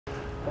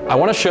I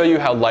want to show you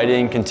how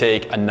lighting can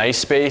take a nice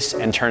space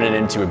and turn it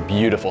into a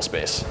beautiful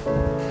space.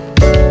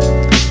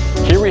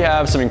 Here we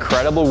have some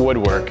incredible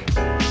woodwork,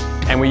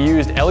 and we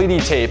used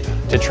LED tape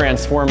to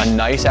transform a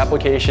nice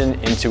application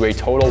into a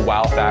total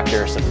wow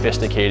factor,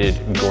 sophisticated,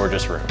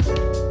 gorgeous room.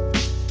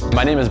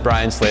 My name is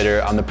Brian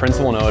Slater. I'm the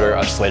principal and owner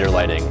of Slater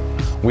Lighting.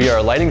 We are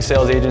a lighting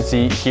sales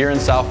agency here in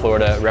South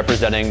Florida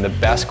representing the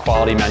best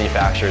quality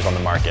manufacturers on the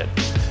market.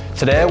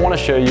 Today I want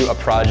to show you a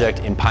project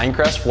in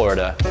Pinecrest,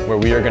 Florida, where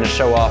we are going to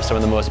show off some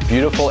of the most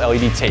beautiful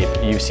LED tape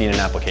you've seen in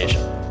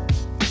application.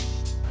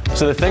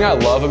 So the thing I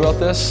love about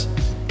this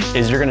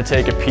is you're going to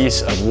take a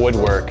piece of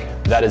woodwork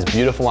that is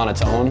beautiful on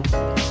its own,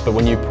 but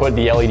when you put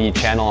the LED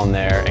channel in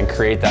there and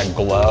create that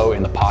glow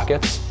in the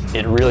pockets,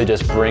 it really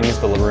just brings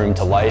the room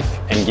to life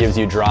and gives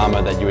you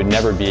drama that you would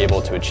never be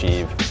able to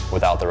achieve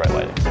without the right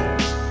lighting.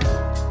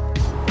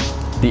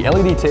 The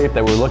LED tape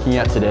that we're looking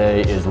at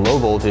today is low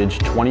voltage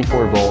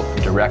 24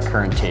 volt direct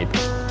current tape.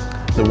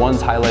 The ones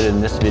highlighted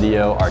in this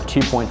video are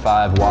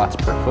 2.5 watts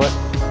per foot.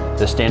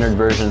 The standard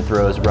version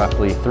throws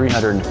roughly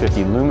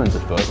 350 lumens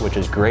a foot, which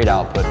is great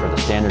output for the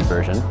standard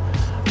version.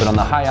 But on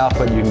the high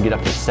output, you can get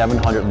up to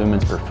 700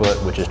 lumens per foot,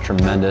 which is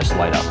tremendous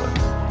light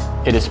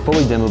output. It is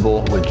fully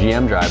dimmable with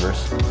GM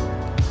drivers,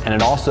 and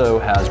it also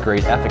has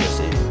great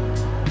efficacy.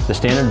 The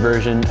standard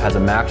version has a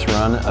max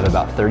run of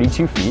about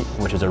 32 feet,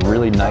 which is a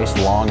really nice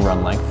long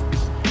run length,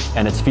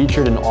 and it's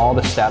featured in all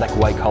the static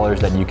white colors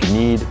that you can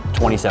need: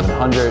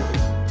 2700,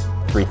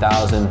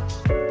 3000,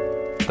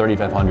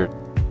 3500,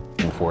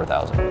 and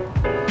 4000.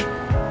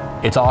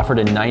 It's offered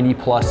in 90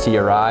 plus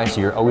CRI,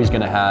 so you're always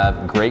going to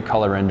have great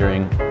color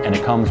rendering, and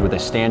it comes with a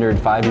standard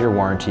 5-year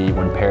warranty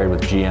when paired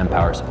with GM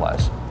power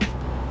supplies.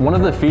 One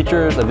of the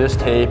features of this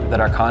tape that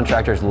our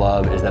contractors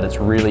love is that it's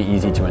really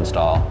easy to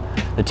install.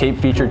 The tape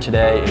featured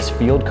today is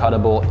field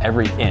cuttable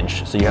every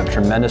inch, so you have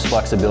tremendous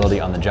flexibility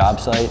on the job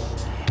site,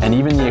 and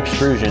even the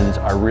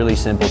extrusions are really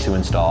simple to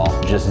install.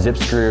 Just zip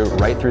screw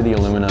right through the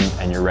aluminum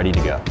and you're ready to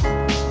go.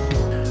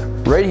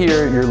 Right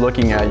here, you're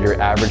looking at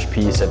your average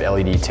piece of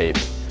LED tape.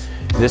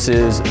 This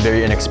is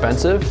very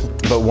inexpensive,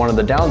 but one of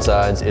the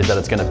downsides is that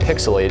it's going to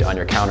pixelate on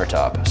your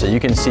countertop. So you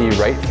can see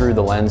right through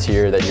the lens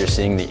here that you're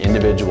seeing the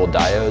individual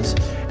diodes,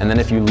 and then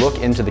if you look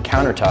into the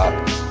countertop,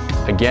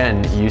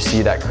 again, you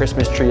see that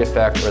Christmas tree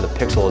effect or the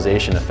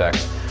pixelization effect,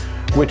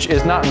 which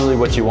is not really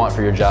what you want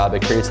for your job.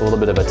 It creates a little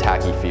bit of a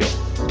tacky feel.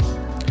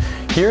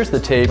 Here's the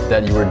tape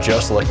that you were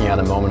just looking at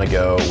a moment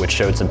ago, which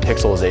showed some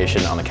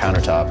pixelization on the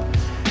countertop.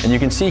 And you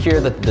can see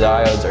here that the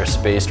diodes are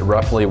spaced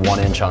roughly 1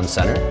 inch on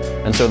center.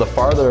 And so the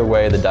farther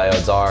away the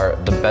diodes are,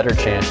 the better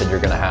chance that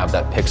you're going to have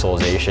that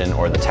pixelization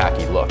or the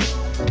tacky look.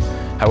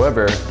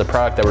 However, the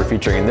product that we're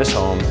featuring in this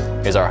home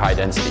is our high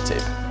density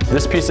tape.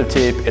 This piece of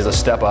tape is a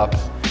step up.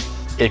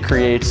 It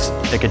creates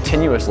a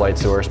continuous light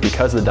source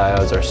because the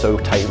diodes are so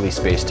tightly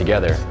spaced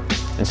together.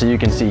 And so you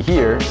can see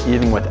here,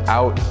 even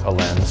without a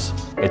lens,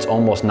 it's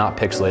almost not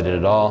pixelated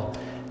at all.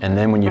 And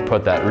then when you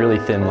put that really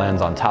thin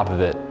lens on top of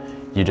it,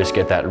 you just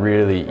get that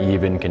really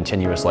even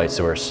continuous light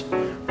source,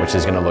 which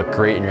is going to look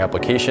great in your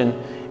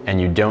application, and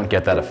you don't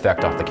get that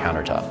effect off the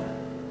countertop.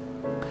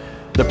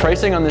 The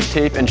pricing on this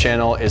tape and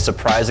channel is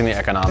surprisingly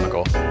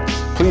economical.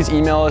 Please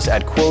email us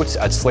at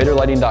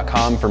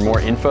quotes@slaterlighting.com for more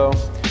info.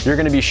 You're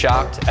going to be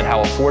shocked at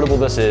how affordable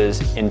this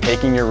is in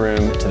taking your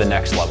room to the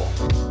next level.